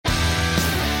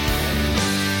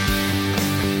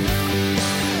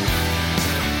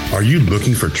Are you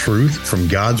looking for truth from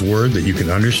God's Word that you can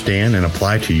understand and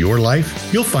apply to your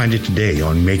life? You'll find it today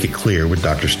on Make It Clear with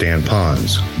Dr. Stan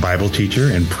Ponz, Bible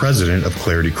teacher and president of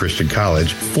Clarity Christian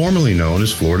College, formerly known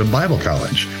as Florida Bible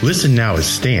College. Listen now as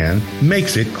Stan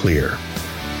makes it clear.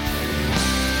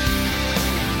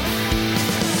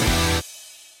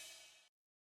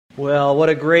 Well, what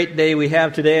a great day we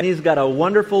have today. And he's got a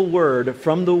wonderful word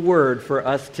from the Word for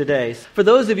us today. For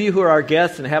those of you who are our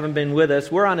guests and haven't been with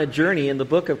us, we're on a journey in the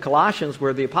book of Colossians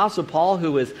where the Apostle Paul,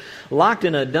 who was locked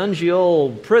in a dungy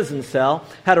old prison cell,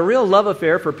 had a real love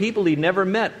affair for people he'd never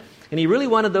met. And he really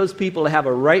wanted those people to have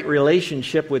a right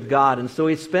relationship with God. And so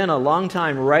he spent a long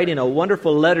time writing a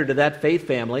wonderful letter to that faith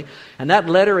family. And that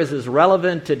letter is as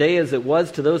relevant today as it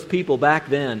was to those people back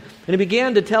then. And he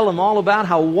began to tell them all about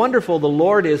how wonderful the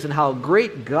Lord is and how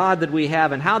great God that we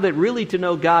have and how that really to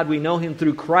know God, we know Him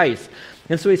through Christ.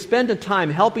 And so he spent the time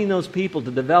helping those people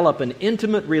to develop an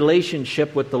intimate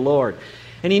relationship with the Lord.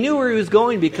 And he knew where he was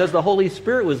going because the Holy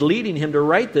Spirit was leading him to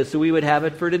write this so we would have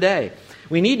it for today.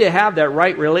 We need to have that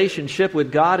right relationship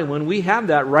with God, and when we have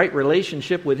that right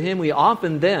relationship with Him, we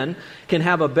often then can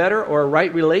have a better or a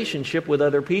right relationship with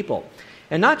other people.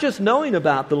 And not just knowing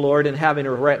about the Lord and having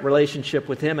a right relationship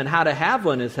with Him and how to have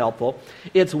one is helpful.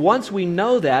 It's once we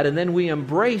know that and then we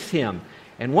embrace Him.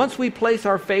 And once we place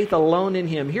our faith alone in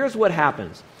Him, here's what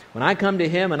happens. When I come to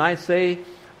Him and I say,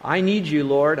 I need you,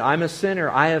 Lord. I'm a sinner.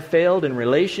 I have failed in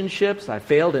relationships. I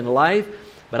failed in life.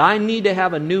 But I need to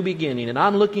have a new beginning, and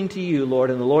I'm looking to you, Lord.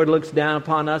 And the Lord looks down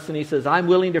upon us, and He says, I'm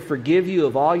willing to forgive you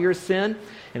of all your sin,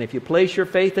 and if you place your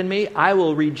faith in me, I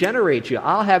will regenerate you.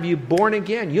 I'll have you born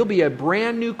again. You'll be a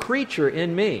brand new creature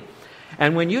in me.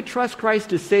 And when you trust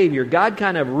Christ as Savior, God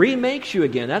kind of remakes you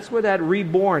again. That's where that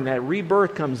reborn, that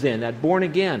rebirth comes in, that born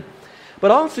again.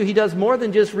 But also, He does more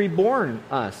than just reborn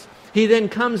us. He then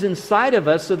comes inside of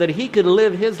us so that He could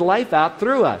live His life out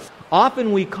through us.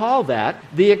 Often we call that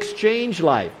the exchange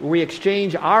life, where we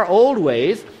exchange our old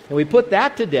ways and we put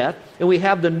that to death and we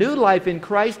have the new life in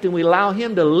Christ and we allow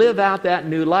Him to live out that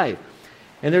new life.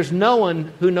 And there's no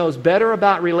one who knows better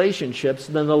about relationships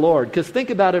than the Lord. Because think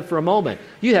about it for a moment.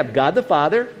 You have God the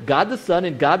Father, God the Son,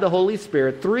 and God the Holy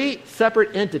Spirit, three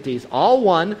separate entities, all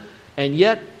one, and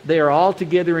yet they are all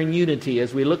together in unity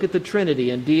as we look at the Trinity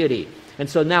and deity. And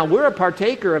so now we're a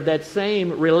partaker of that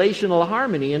same relational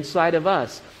harmony inside of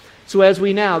us. So as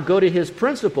we now go to His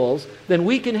principles, then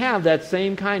we can have that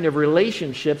same kind of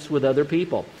relationships with other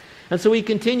people. And so He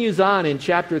continues on in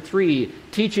chapter 3,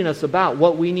 teaching us about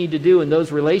what we need to do in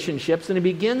those relationships, and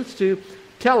He begins to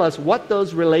tell us what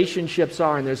those relationships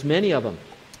are, and there's many of them.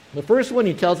 The first one,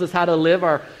 He tells us how to live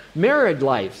our married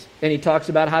lives, and He talks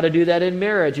about how to do that in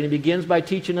marriage, and He begins by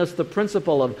teaching us the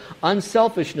principle of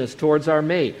unselfishness towards our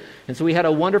mate. And so we had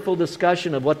a wonderful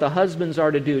discussion of what the husbands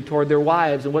are to do toward their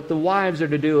wives and what the wives are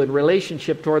to do in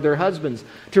relationship toward their husbands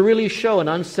to really show an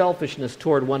unselfishness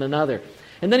toward one another.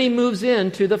 And then He moves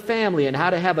into the family and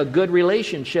how to have a good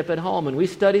relationship at home, and we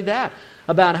studied that,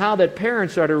 about how that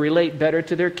parents are to relate better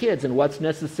to their kids and what's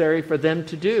necessary for them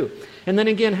to do. And then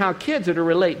again, how kids are to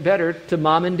relate better to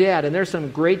mom and dad. And there's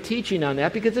some great teaching on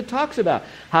that because it talks about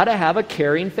how to have a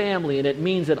caring family. And it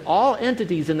means that all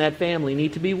entities in that family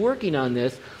need to be working on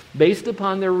this based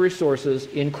upon their resources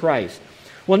in Christ.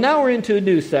 Well, now we're into a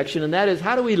new section, and that is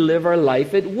how do we live our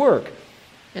life at work?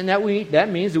 And that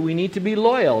means that we need to be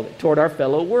loyal toward our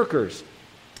fellow workers.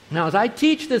 Now, as I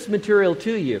teach this material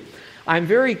to you, I'm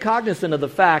very cognizant of the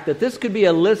fact that this could be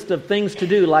a list of things to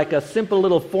do, like a simple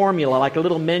little formula, like a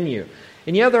little menu.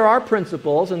 And yeah, there are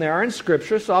principles, and they are in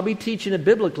Scripture, so I'll be teaching it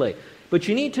biblically. But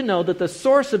you need to know that the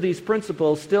source of these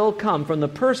principles still come from the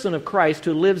person of Christ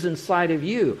who lives inside of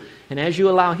you. And as you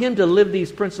allow Him to live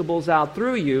these principles out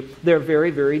through you, they're very,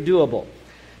 very doable.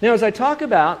 Now, as I talk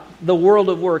about the world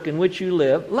of work in which you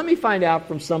live, let me find out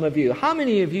from some of you. How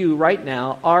many of you right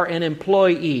now are an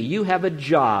employee? You have a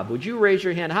job. Would you raise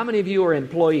your hand? How many of you are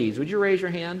employees? Would you raise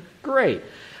your hand? Great.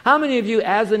 How many of you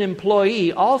as an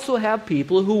employee also have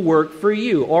people who work for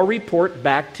you or report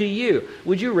back to you?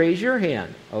 Would you raise your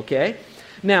hand? Okay.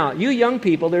 Now, you young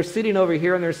people, they're sitting over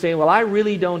here and they're saying, well, I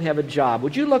really don't have a job.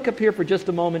 Would you look up here for just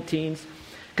a moment, teens?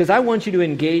 Because I want you to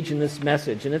engage in this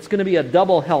message, and it's going to be a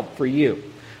double help for you.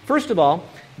 First of all,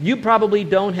 you probably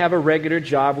don't have a regular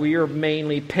job where you're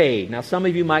mainly paid. Now, some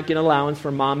of you might get allowance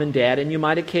from mom and dad, and you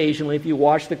might occasionally, if you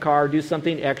wash the car or do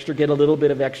something extra, get a little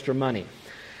bit of extra money.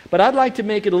 But I'd like to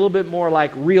make it a little bit more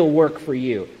like real work for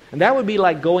you. And that would be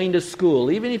like going to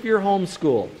school, even if you're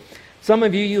homeschooled. Some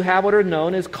of you have what are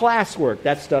known as classwork.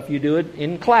 That's stuff you do it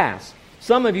in class.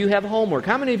 Some of you have homework.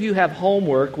 How many of you have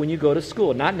homework when you go to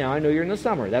school? Not now, I know you're in the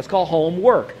summer. That's called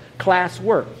homework. class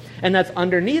work. And that's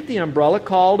underneath the umbrella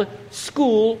called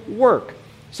school work.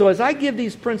 So as I give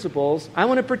these principles, I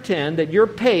want to pretend that you're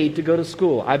paid to go to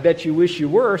school. I bet you wish you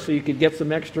were so you could get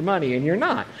some extra money, and you're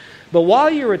not. But while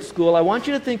you're at school, I want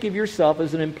you to think of yourself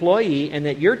as an employee and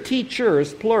that your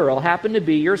teachers, plural, happen to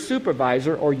be your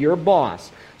supervisor or your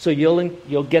boss. So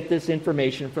you'll get this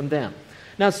information from them.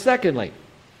 Now, secondly,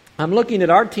 I'm looking at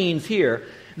our teens here,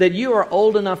 that you are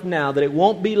old enough now that it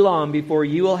won't be long before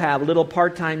you will have little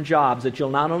part-time jobs that you'll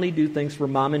not only do things for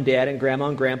mom and dad and grandma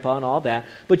and grandpa and all that,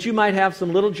 but you might have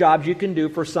some little jobs you can do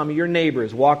for some of your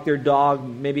neighbors, walk their dog,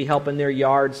 maybe help in their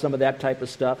yard, some of that type of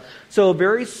stuff. So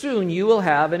very soon you will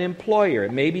have an employer.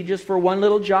 It may be just for one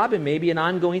little job, it may be an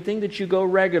ongoing thing that you go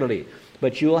regularly,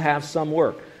 but you will have some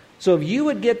work. So if you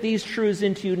would get these truths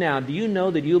into you now, do you know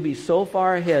that you'll be so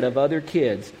far ahead of other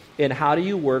kids in how do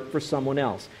you work for someone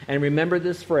else? And remember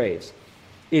this phrase.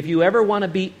 If you ever want to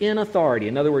be in authority,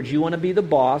 in other words, you want to be the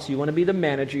boss, you want to be the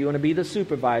manager, you want to be the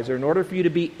supervisor, in order for you to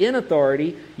be in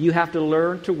authority, you have to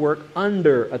learn to work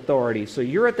under authority. So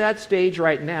you're at that stage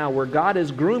right now where God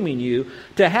is grooming you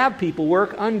to have people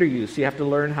work under you. So you have to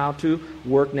learn how to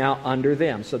work now under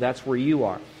them. So that's where you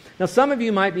are. Now, some of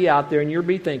you might be out there and you'll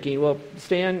be thinking, well,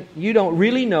 Stan, you don't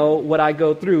really know what I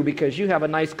go through because you have a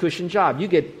nice cushion job. You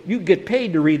get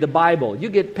paid to read the Bible. You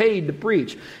get paid to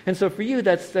preach. And so for you,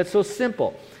 that's so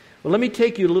simple. Well, let me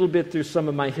take you a little bit through some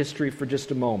of my history for just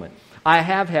a moment. I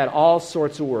have had all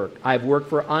sorts of work. I've worked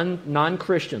for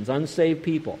non-Christians, unsaved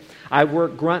people. I've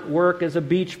worked grunt work as a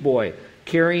beach boy,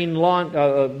 carrying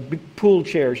pool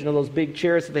chairs, those big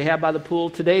chairs that they have by the pool.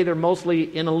 Today, they're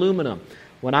mostly in aluminum.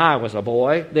 When I was a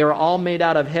boy, they were all made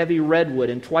out of heavy redwood,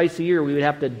 and twice a year we would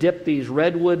have to dip these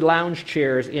redwood lounge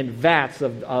chairs in vats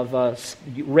of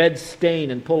red stain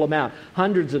and pull them out.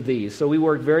 Hundreds of these. So we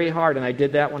worked very hard, and I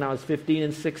did that when I was 15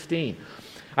 and 16.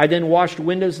 I then washed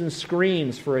windows and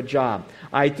screens for a job.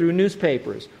 I threw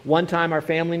newspapers. One time our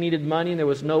family needed money and there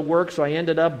was no work, so I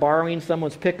ended up borrowing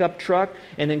someone's pickup truck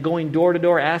and then going door to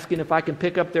door asking if I can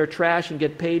pick up their trash and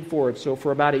get paid for it. So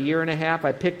for about a year and a half,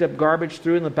 I picked up garbage,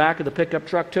 threw it in the back of the pickup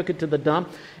truck, took it to the dump,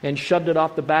 and shoved it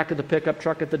off the back of the pickup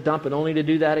truck at the dump, and only to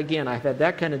do that again. I've had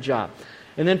that kind of job.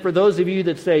 And then for those of you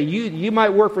that say, you might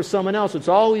work for someone else, it's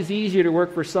always easier to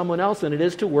work for someone else than it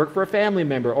is to work for a family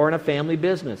member or in a family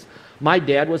business. My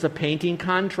dad was a painting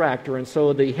contractor, and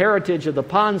so the heritage of the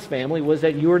Ponz family was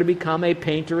that you were to become a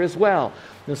painter as well.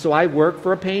 And so I worked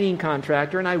for a painting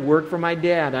contractor, and I worked for my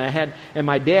dad. And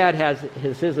my dad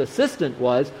his assistant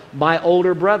was my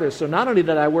older brother. So not only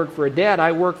did I work for a dad,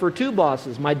 I worked for two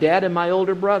bosses, my dad and my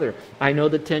older brother. I know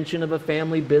the tension of a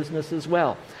family business as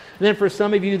well. And then for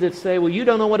some of you that say, well, you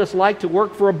don't know what it's like to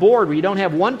work for a board where you don't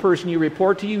have one person you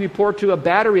report to a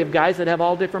battery of guys that have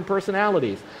all different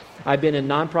personalities. I've been in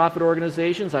nonprofit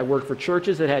organizations. I worked for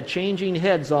churches that had changing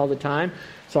heads all the time,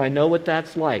 so I know what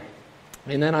that's like.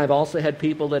 And then I've also had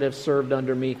people that have served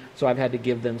under me, so I've had to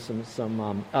give them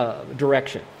some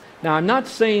direction. Now, I'm not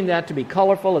saying that to be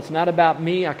colorful. It's not about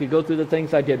me. I could go through the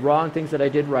things I did wrong, things that I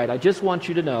did right. I just want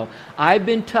you to know I've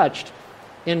been touched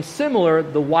in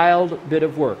the wild bit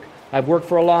of work. I've worked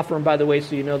for a law firm, by the way,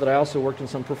 so you know that I also worked in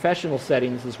some professional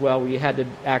settings as well where you had to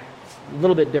act a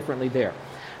little bit differently there.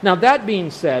 Now, that being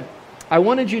said, I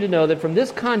wanted you to know that from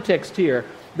this context here,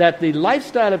 that the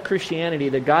lifestyle of Christianity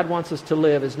that God wants us to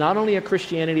live is not only a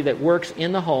Christianity that works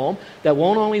in the home, that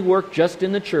won't only work just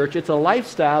in the church, it's a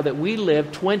lifestyle that we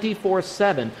live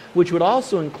 24/7, which would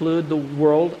also include the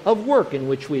world of work in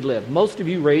which we live. Most of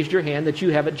you raised your hand that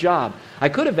you have a job. I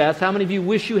could have asked how many of you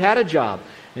wish you had a job.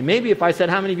 And maybe if I said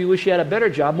how many of you wish you had a better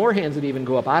job, more hands would even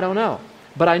go up. I don't know.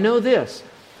 But I know this,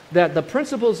 that the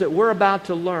principles that we're about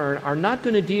to learn are not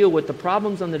going to deal with the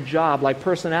problems on the job like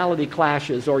personality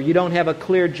clashes, or you don't have a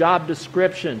clear job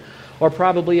description, or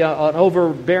probably an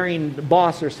overbearing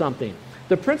boss or something.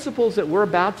 The principles that we're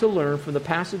about to learn from the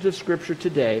passage of Scripture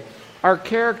today are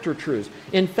character truths.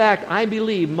 In fact, I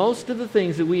believe most of the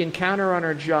things that we encounter on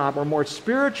our job are more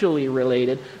spiritually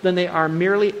related than they are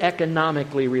merely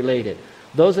economically related.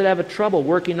 Those that have a trouble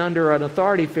working under an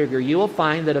authority figure, you will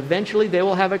find that eventually they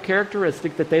will have a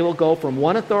characteristic that they will go from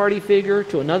one authority figure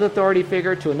to another authority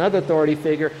figure to another authority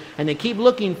figure, and they keep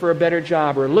looking for a better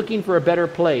job or looking for a better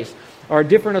place or a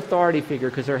different authority figure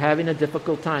because they're having a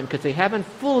difficult time because they haven't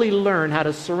fully learned how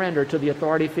to surrender to the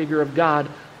authority figure of God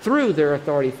through their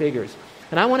authority figures.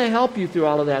 And I want to help you through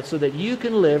all of that so that you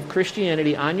can live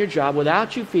Christianity on your job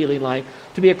without you feeling like,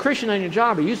 to be a Christian on your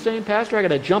job, are you saying, Pastor, I got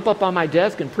to jump up on my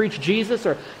desk and preach Jesus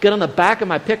or get on the back of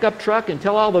my pickup truck and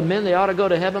tell all the men they ought to go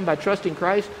to heaven by trusting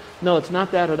Christ? No, it's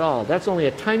not that at all. That's only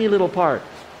a tiny little part.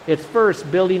 It's first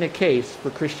building a case for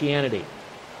Christianity.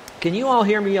 Can you all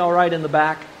hear me all right in the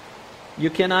back? You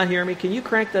cannot hear me? Can you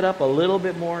crank that up a little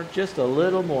bit more? Just a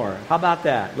little more. How about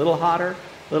that? A little hotter?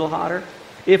 A little hotter?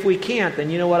 If we can't, then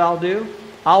you know what I'll do?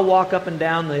 I'll walk up and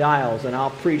down the aisles and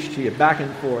I'll preach to you back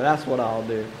and forth. That's what I'll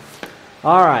do.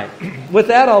 All right. With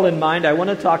that all in mind, I want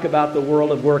to talk about the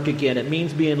world of work again. It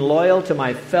means being loyal to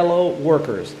my fellow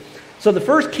workers. So the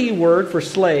first key word for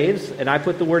slaves, and I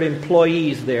put the word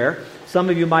employees there.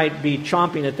 Some of you might be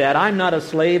chomping at that. I'm not a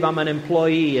slave, I'm an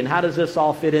employee. And how does this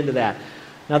all fit into that?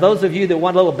 Now, those of you that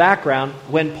want a little background,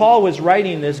 when Paul was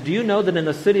writing this, do you know that in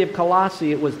the city of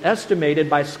Colossae, it was estimated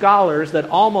by scholars that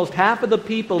almost half of the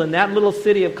people in that little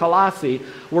city of Colossae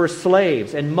were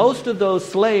slaves. And most of those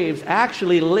slaves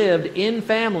actually lived in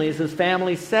families as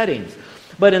family settings.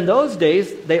 But in those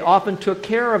days, they often took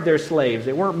care of their slaves.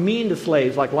 They weren't mean to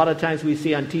slaves like a lot of times we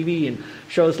see on TV and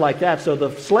shows like that. So the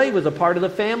slave was a part of the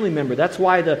family member. That's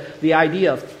why the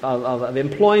idea of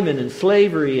employment and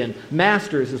slavery and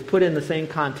masters is put in the same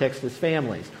context as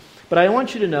families. But I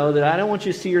want you to know that I don't want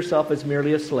you to see yourself as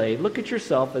merely a slave. Look at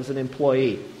yourself as an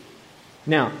employee.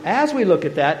 Now, as we look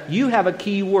at that, you have a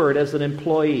key word as an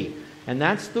employee. And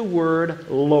that's the word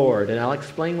Lord. And I'll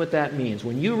explain what that means.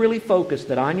 When you really focus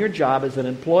that on your job as an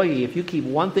employee, if you keep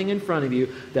one thing in front of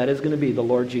you, that is going to be the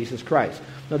Lord Jesus Christ.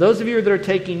 Now, those of you that are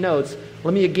taking notes,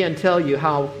 let me again tell you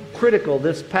how critical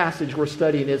this passage we're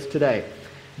studying is today.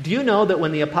 Do you know that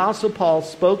when the Apostle Paul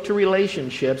spoke to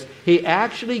he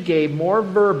actually gave more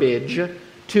verbiage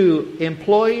to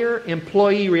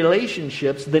employer-employee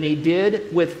relationships than he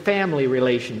did with family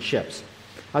relationships?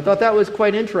 I thought that was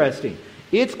quite interesting.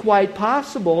 It's quite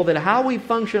possible that how we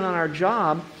function on our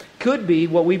job could be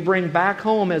what we bring back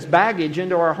home as baggage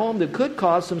into our home that could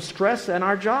cause some stress in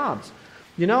our jobs.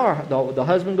 You know, the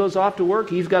husband goes off to work.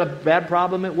 He's got a bad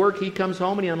problem at work. He comes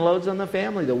home and he unloads on the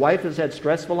family. The wife has had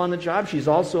stressful on the job. She's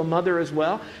also a mother as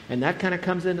well. And that kind of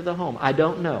comes into the home. I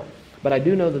don't know. But I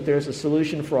do know that there's a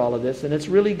solution for all of this, and it's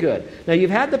really good. Now, you've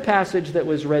had the passage that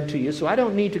was read to you, so I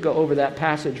don't need to go over that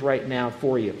passage right now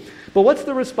for you. But what's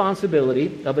the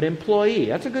responsibility of an employee?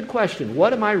 That's a good question.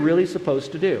 What am I really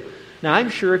supposed to do? Now, I'm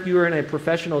sure if you are in a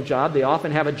professional job, they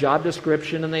often have a job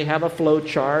description, and they have a flow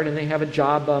chart, and they have a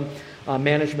job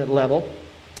management level,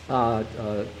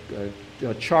 a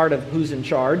chart of who's in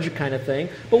charge kind of thing.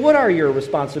 But what are your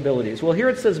responsibilities? Well, here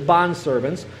it says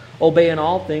bondservants. Obey in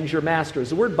all things your masters.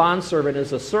 The word bondservant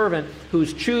is a servant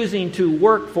who's choosing to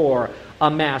work for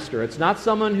a master. It's not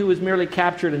someone who is merely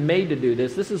captured and made to do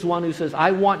this. This is one who says,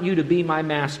 I want you to be my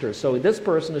master. So this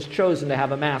person has chosen to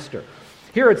have a master.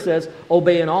 Here it says,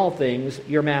 obey in all things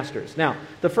your masters. Now,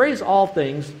 the phrase all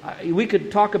things, we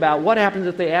could talk about what happens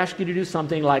if they ask you to do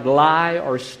something like lie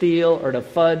or steal or to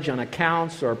fudge on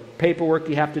accounts or paperwork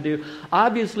you have to do.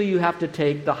 Obviously, you have to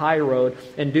take the high road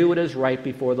and do what is right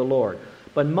before the Lord.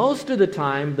 But most of the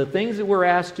time, the things that we're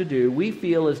asked to do, we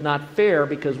feel is not fair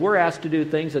because we're asked to do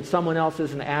things that someone else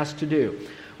isn't asked to do.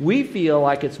 We feel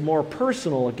like it's more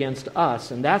personal against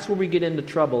us, and that's where we get into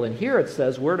trouble. And here it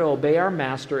says we're to obey our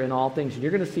master in all things. And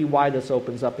you're going to see why this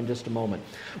opens up in just a moment.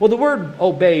 Well, the word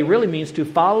obey really means to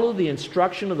follow the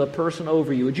instruction of the person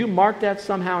over you. Would you mark that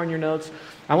somehow in your notes?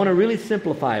 I want to really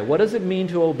simplify it. What does it mean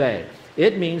to obey?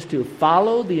 It means to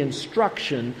follow the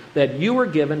instruction that you were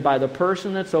given by the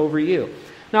person that's over you.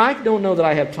 Now, I don't know that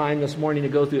I have time this morning to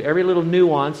go through every little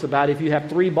nuance about if you have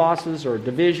 3 bosses or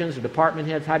divisions or department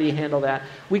heads, how do you handle that?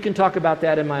 We can talk about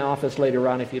that in my office later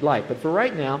on if you'd like. But for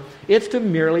right now, it's to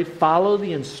merely follow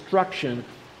the instruction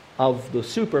of the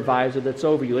supervisor that's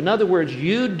over you. In other words,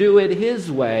 you do it his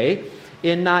way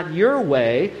and not your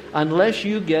way unless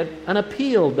you get an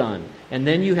appeal done. And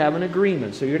then you have an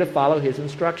agreement. So you're to follow his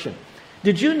instruction.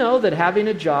 Did you know that having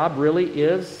a job really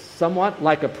is somewhat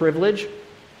like a privilege?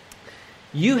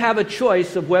 You have a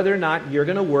choice of whether or not you're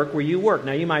going to work where you work.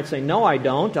 Now, you might say, no, I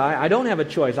don't. I don't have a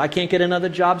choice. I can't get another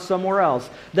job somewhere else.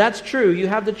 That's true. You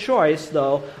have the choice,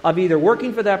 though, of either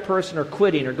working for that person or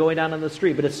quitting or going down on the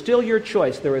street. But it's still your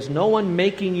choice. There is no one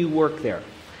making you work there.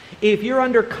 If you're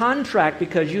under contract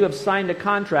because you have signed a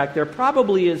contract, there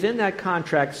probably is in that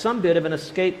contract some bit of an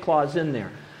escape clause in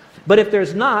there. But if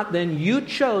there's not, then you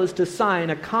chose to sign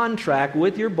a contract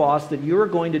with your boss that you are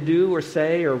going to do or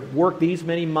say or work these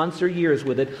many months or years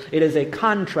with it. It is a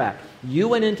contract. You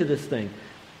went into this thing.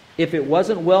 If it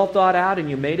wasn't well thought out and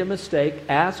you made a mistake,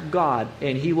 ask God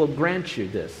and He will grant you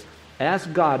this.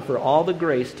 Ask God for all the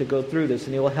grace to go through this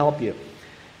and He will help you.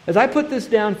 As I put this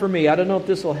down for me, I don't know if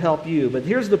this will help you, but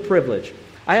here's the privilege.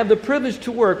 I have the privilege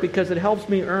to work because it helps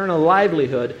me earn a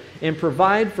livelihood and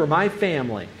provide for my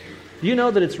family. Do you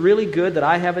know that it's really good that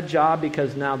I have a job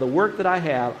because now the work that I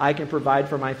have, I can provide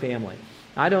for my family?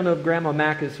 I don't know if Grandma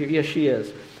Mac is here. Yes, she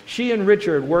is. She and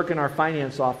Richard work in our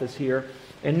finance office here.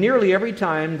 And nearly every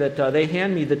time that they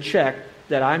hand me the check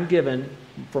that I'm given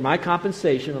for my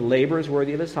compensation, a labor is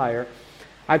worthy of his hire,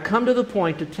 I've come to the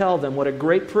point to tell them what a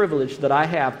great privilege that I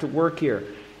have to work here,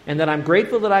 and that I'm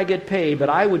grateful that I get paid, but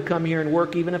I would come here and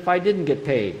work even if I didn't get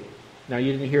paid. Now,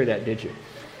 you didn't hear that, did you?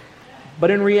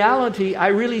 But in reality, I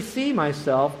really see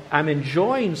myself, I'm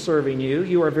enjoying serving you.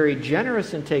 You are very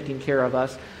generous in taking care of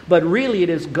us. But really, it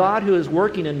is God who is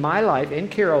working in my life, in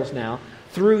Carol's now,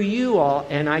 through you all,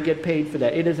 and I get paid for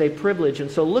that. It is a privilege. And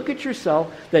so look at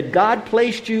yourself, that God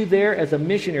placed you there as a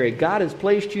missionary. God has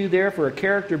placed you there for a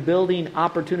character-building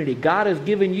opportunity. God has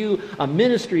given you a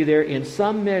ministry there in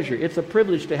some measure. It's a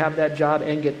privilege to have that job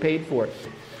and get paid for it.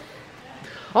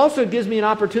 Also, it gives me an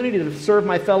opportunity to serve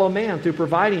my fellow man through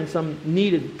providing some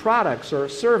needed products or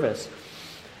service.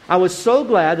 I was so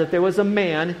glad that there was a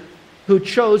man who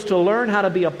chose to learn how to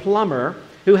be a plumber,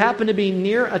 who happened to be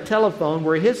near a telephone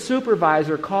where his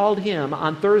supervisor called him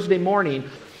on Thursday morning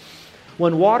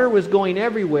when water was going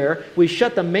everywhere. We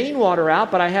shut the main water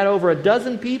out, but I had over a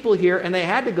dozen people here, and they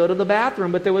had to go to the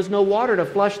bathroom, but there was no water to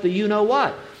flush the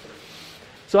you-know-what.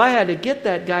 So I had to get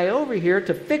that guy over here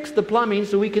to fix the plumbing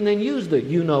so we can then use the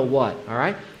you-know-what, all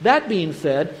right? That being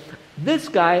said, this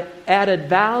guy added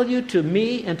value to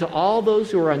me and to all those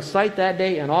who were on site that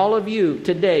day and all of you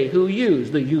today who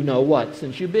use the you-know-what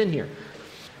since you've been here.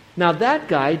 Now that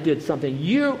guy did something.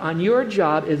 You on your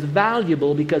job is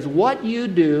valuable because what you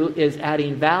do is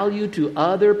adding value to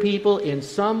other people in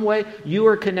some way. You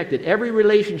are connected. Every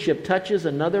relationship touches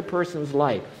another person's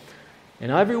life.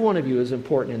 And every one of you is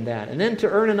important in that. And then to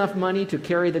earn enough money to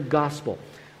carry the gospel.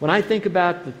 When I think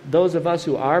about those of us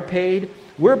who are paid,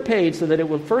 we're paid so that it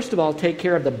will first of all take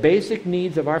care of the basic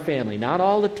needs of our family. Not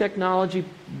all the technology,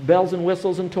 bells and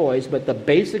whistles and toys, but the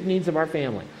basic needs of our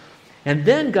family. And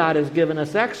then God has given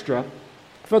us extra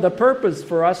for the purpose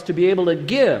for us to be able to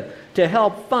give, to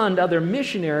help fund other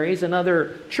missionaries and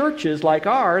other churches like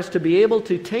ours to be able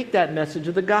to take that message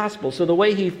of the gospel. So the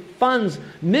way He funds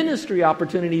ministry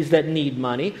opportunities that need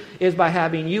money is by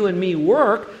having you and me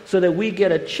work so that we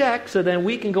get a check so then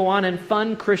we can go on and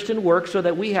fund Christian work so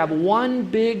that we have one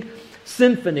big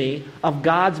symphony of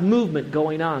God's movement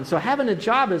going on. So having a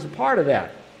job is a part of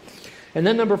that. And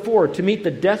then number 4, to meet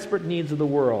the desperate needs of the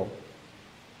world.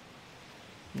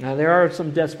 Now, there are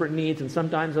some desperate needs, and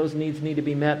sometimes those needs need to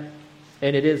be met,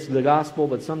 and it is the gospel,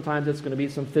 but sometimes it's going to be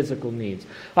some physical needs.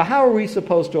 But how are we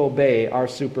supposed to obey our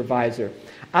supervisor?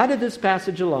 Out of this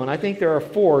passage alone, I think there are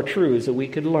 4 truths that we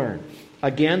could learn.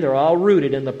 Again, they're all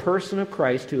rooted in the person of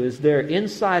Christ who is there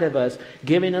inside of us,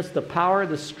 giving us the power,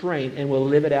 the strength, and will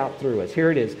live it out through us.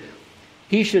 Here it is.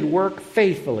 He should work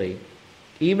faithfully,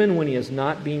 even when he is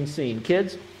not being seen.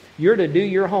 Kids, you're to do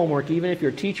your homework even if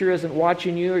your teacher isn't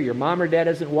watching you or your mom or dad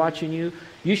isn't watching you.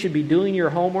 You should be doing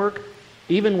your homework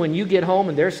even when you get home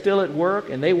and they're still at work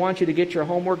and they want you to get your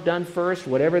homework done first.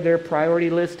 Whatever their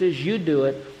priority list is, you do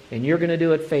it, and you're going to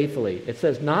do it faithfully. It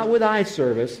says, not with eye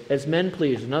service as men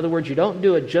please. In other words, you don't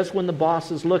do it just when the boss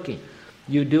is looking.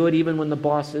 You do it even when the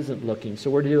boss isn't looking.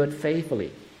 So we're to do it faithfully.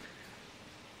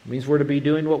 It means we're to be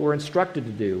doing what we're instructed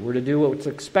to do. We're to do what's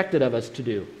expected of us to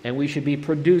do. And we should be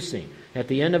producing. At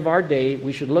the end of our day,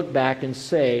 we should look back and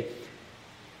say,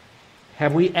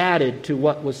 have we added to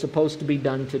what was supposed to be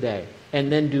done today?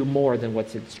 And then do more than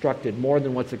what's instructed, more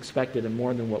than what's expected, and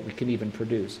more than what we can even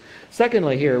produce.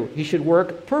 Secondly here, he should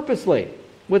work purposely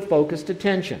with focused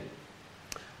attention.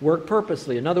 Work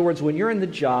purposely. In other words, when you're in the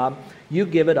job, you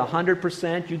give it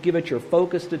 100%. You give it your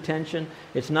focused attention.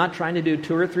 It's not trying to do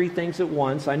 2 or 3 things at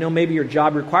once. I know maybe your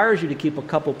job requires you to keep a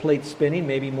couple plates spinning,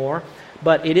 maybe more.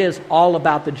 But it is all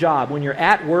about the job. When you're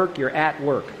at work, you're at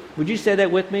work. Would you say that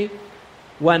with me?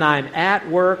 When I'm at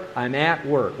work, I'm at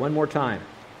work. One more time.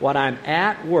 When I'm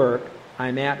at work,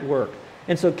 I'm at work.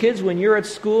 And so kids, when you're at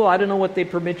school, I don't know what they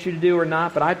permit you to do or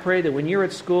not, but I pray that when you're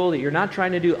at school that you're not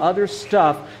trying to do other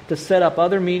stuff to set up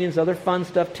other meetings, other fun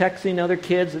stuff, texting other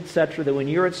kids, etc., that when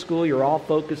you're at school, you're all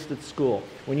focused at school.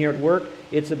 When you're at work,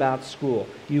 it's about school.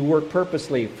 You work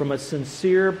purposely from a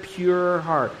sincere, pure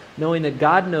heart, knowing that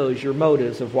God knows your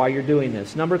motives of why you're doing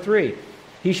this. Number 3,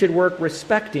 he should work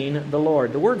respecting the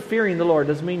Lord. The word fearing the Lord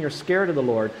doesn't mean you're scared of the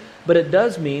Lord, but it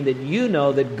does mean that you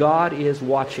know that God is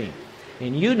watching.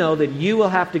 And you know that you will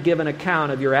have to give an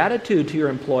account of your attitude to your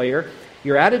employer,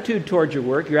 your attitude toward your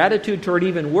work, your attitude toward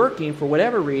even working for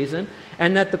whatever reason,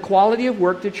 and that the quality of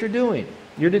work that you're doing,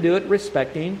 you're to do it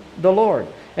respecting the Lord.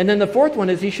 And then the 4th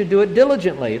one is he should do it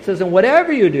diligently. It says, and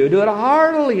whatever you do, do it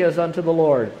heartily as unto the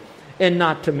Lord and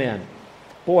not to men.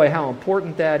 Boy, how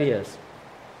important that is.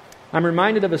 I'm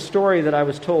reminded of a story that I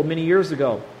was told many years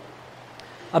ago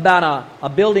about a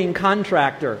building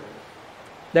contractor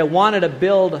that wanted to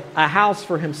build a house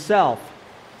for himself.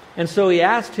 And so he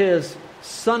asked his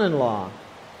son-in-law,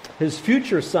 his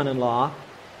future son-in-law,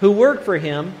 who worked for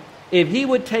him, if he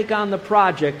would take on the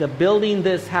project of building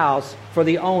this house for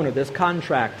the owner, this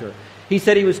contractor. He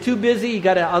said he was too busy, he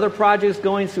got other projects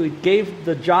going, so he gave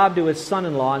the job to his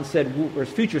son-in-law and said, or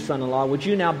his future son-in-law, would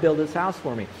you now build this house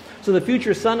for me? So the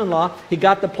future son-in-law, he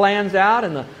got the plans out,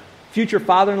 and the future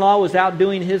father-in-law was out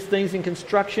doing his things in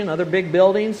construction, other big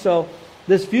buildings. So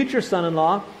this future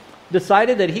son-in-law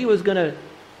decided that he was going to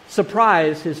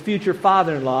surprise his future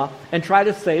father-in-law and try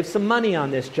to save some money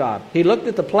on this job. He looked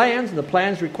at the plans, and the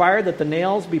plans required that the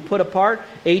nails be put apart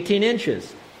 18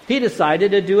 inches. He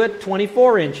decided to do it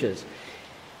 24 inches.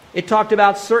 It talked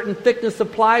about certain thickness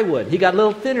of plywood. He got a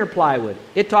little thinner plywood.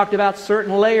 It talked about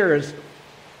certain layers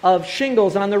of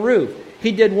shingles on the roof.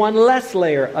 He did one less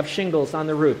layer of shingles on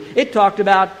the roof. It talked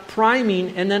about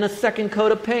priming and then a second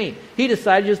coat of paint. He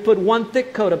decided to just put one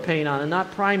thick coat of paint on and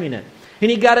not priming it. And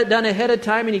he got it done ahead of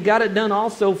time, and he got it done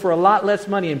also for a lot less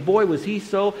money. And boy, was he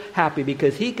so happy,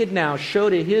 because he could now show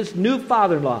to his new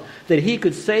father-in-law that he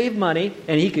could save money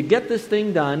and he could get this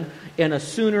thing done in a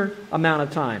sooner amount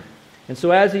of time. And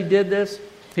so as he did this,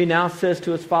 he now says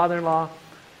to his father-in-law,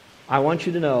 I want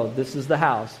you to know this is the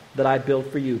house that I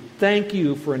built for you. Thank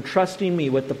you for entrusting me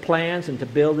with the plans and to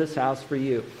build this house for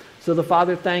you. So the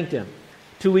father thanked him.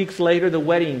 2 weeks later, the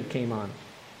wedding came on.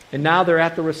 And now they're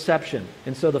at the reception.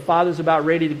 And so the father's about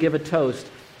ready to give a toast.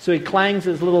 So he clangs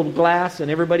his little glass,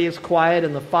 and everybody is quiet,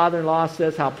 and the father-in-law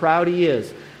says how proud he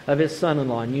is of his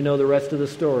son-in-law. And you know the rest of the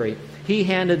story. He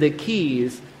handed the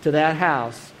keys to that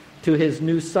house to his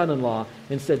new son-in-law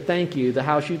and said, thank you, the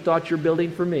house you thought you're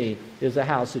building for me is a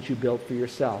house that you built for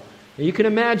yourself. And you can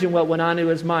imagine what went on in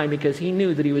his mind, because he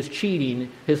knew that he was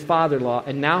cheating his father-in-law,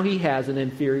 and now he has an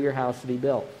inferior house that he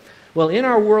built. Well, in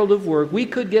our world of work, we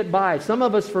could get by, some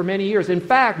of us for many years. In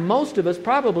fact, most of us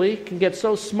probably can get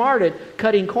so smart at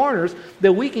cutting corners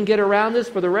that we can get around this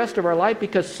for the rest of our life,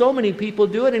 because so many people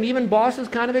do it, and even bosses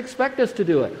kind of expect us to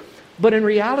do it. But in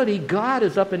reality, God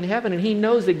is up in heaven, and He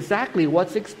knows exactly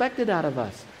what's expected out of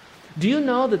us. Do you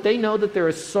know that they know that there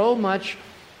is so much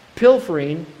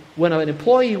pilfering when an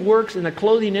employee works in the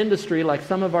clothing industry, like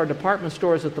some of our department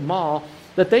stores at the mall,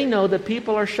 that they know that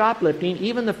people are shoplifting,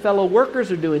 even the fellow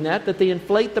workers are doing that they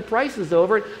inflate the prices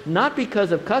over it, not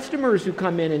because of customers who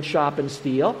come in and shop and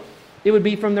steal. It would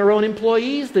be from their own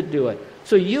employees that do it.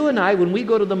 So you and I, when we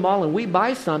go to the mall and we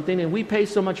buy something and we pay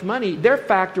so much money, they're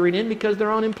factoring in because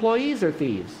their own employees are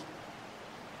thieves.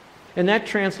 And that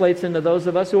translates into those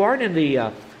of us who aren't in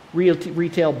the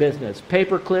retail business,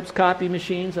 paper clips, copy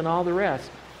machines, and all the rest.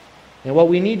 And what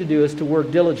we need to do is to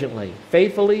work diligently,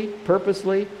 faithfully,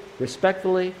 purposely,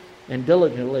 respectfully, and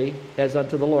diligently as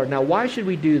unto the Lord. Now, why should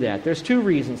we do that? There's 2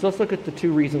 reasons. Let's look at the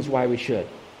 2 reasons why we should.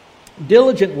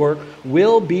 Diligent work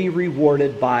will be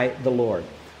rewarded by the Lord.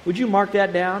 Would you mark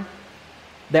that down?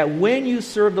 That when you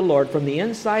serve the Lord from the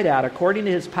inside out, according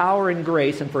to His power and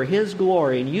grace and for His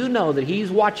glory, and you know that He's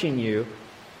watching you,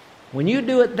 when you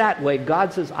do it that way,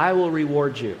 God says, I will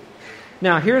reward you.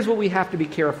 Now, here's what we have to be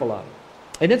careful of.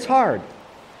 And it's hard.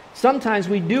 Sometimes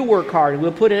we do work hard and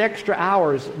we'll put in extra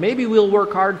hours. Maybe we'll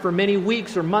work hard for many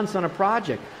weeks or months on a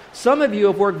project. Some of you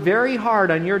have worked very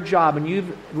hard on your job and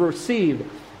you've received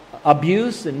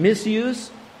abuse and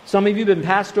misuse. Some of you have been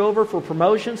passed over for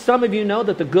promotion. Some of you know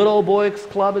that the good old boys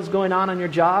club is going on your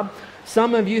job.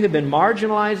 Some of you have been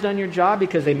marginalized on your job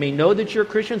because they may know that you're a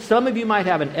Christian. Some of you might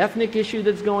have an ethnic issue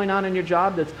that's going on in your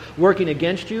job that's working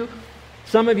against you.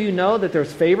 Some of you know that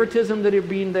there's favoritism that are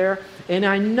being there. And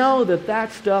I know that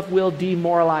that stuff will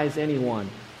demoralize anyone.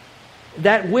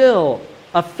 That will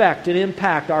affect and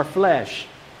impact our flesh.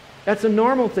 That's a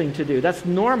normal thing to do. That's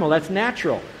normal. That's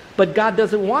natural. But God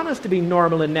doesn't want us to be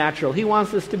normal and natural. He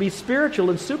wants us to be spiritual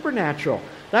and supernatural.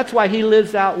 That's why He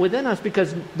lives out within us,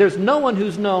 because there's no one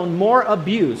who's known more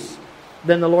abuse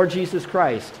than the Lord Jesus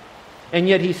Christ. And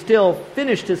yet He still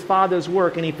finished His Father's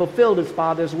work and He fulfilled His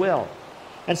Father's will.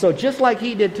 And so just like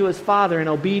He did to His Father in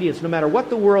obedience, no matter what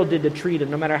the world did to treat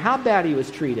Him, no matter how bad He was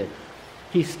treated,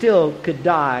 He still could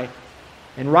die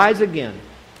and rise again.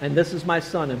 And this is my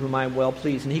Son in whom I am well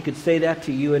pleased. And He could say that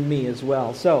to you and me as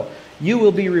well. So you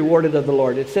will be rewarded of the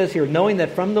Lord. It says here, knowing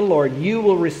that from the Lord you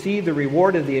will receive the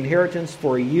reward of the inheritance,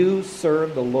 for you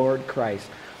serve the Lord Christ.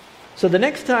 So the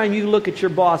next time you look at your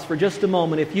boss for just a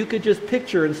moment, if you could just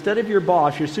picture, instead of your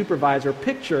boss, your supervisor,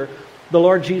 picture the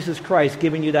Lord Jesus Christ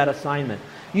giving you that assignment.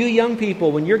 You young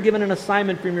people, when you're given an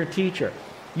assignment from your teacher,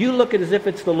 you look at it as if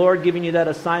it's the Lord giving you that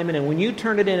assignment, and when you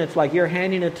turn it in, it's like you're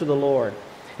handing it to the Lord.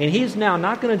 And He's now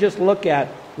not going to just look at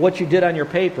what you did on your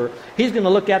paper. He's going to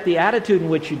look at the attitude in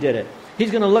which you did it. He's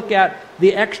going to look at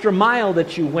the extra mile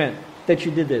that you went, that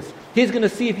you did this. He's going to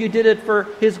see if you did it for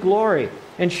His glory.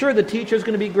 And sure, the teacher's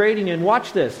going to be grading you. And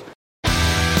watch this.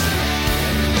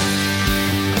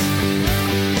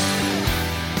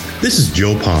 This is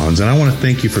Joe Ponz, and I want to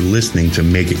thank you for listening to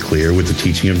Make It Clear with the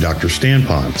teaching of Dr. Stan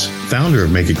Ponz, founder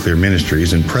of Make It Clear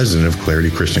Ministries and president of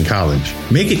Clarity Christian College.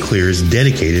 Make It Clear is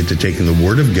dedicated to taking the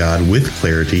Word of God with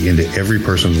clarity into every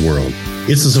person's world.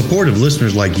 It's the support of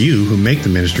listeners like you who make the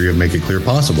ministry of Make It Clear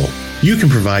possible. You can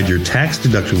provide your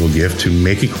tax-deductible gift to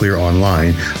Make It Clear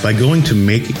online by going to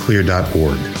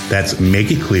makeitclear.org. That's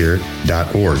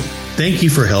makeitclear.org. Thank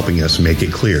you for helping us make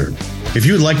it clear. If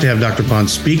you would like to have Dr. Ponz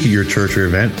speak at your church or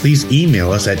event, please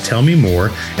email us at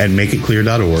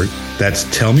tellmemore@makeitclear.org. That's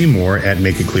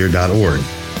tellmemore@makeitclear.org.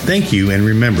 Thank you, and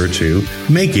remember to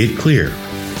make it clear.